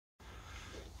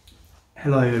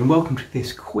Hello and welcome to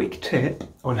this quick tip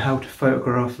on how to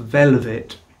photograph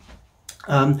velvet.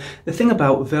 The thing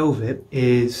about velvet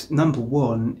is, number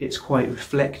one, it's quite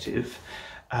reflective,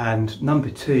 and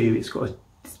number two, it's got a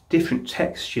different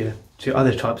texture to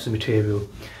other types of material.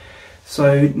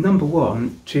 So number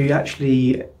one, to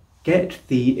actually get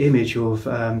the image of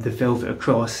the velvet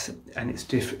across and its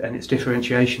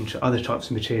differentiation to other types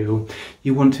of material,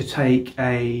 you want to take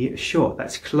a shot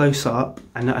that's close up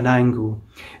and at an angle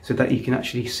so that you can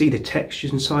actually see the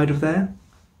textures inside of there.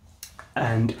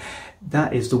 And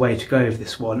that is the way to go with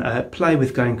this one. Play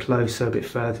with going closer, a bit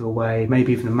further away,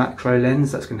 maybe even a macro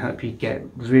lens. That's going to help you get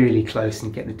really close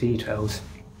and get the details.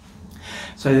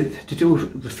 So to do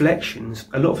reflections,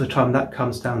 a lot of the time that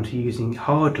comes down to using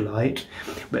hard light,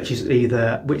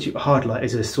 hard light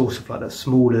is a source of light that's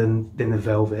smaller than the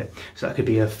velvet. So that could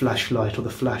be a flashlight or the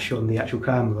flash on the actual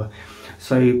camera.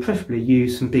 So preferably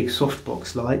use some big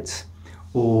softbox lights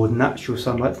or natural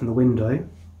sunlight from the window.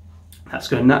 That's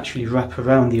going to naturally wrap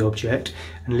around the object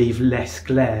and leave less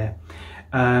glare.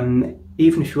 Even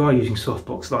if you are using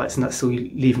softbox lights and that's still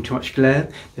leaving too much glare,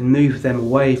 then move them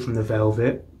away from the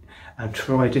velvet and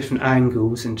try different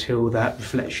angles until that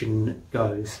reflection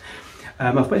goes.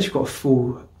 I've basically got a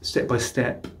full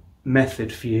step-by-step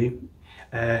method for you.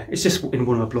 It's just in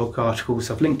one of my blog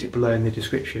articles. I've linked it below in the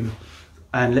description,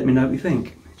 and let me know what you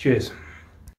think. Cheers.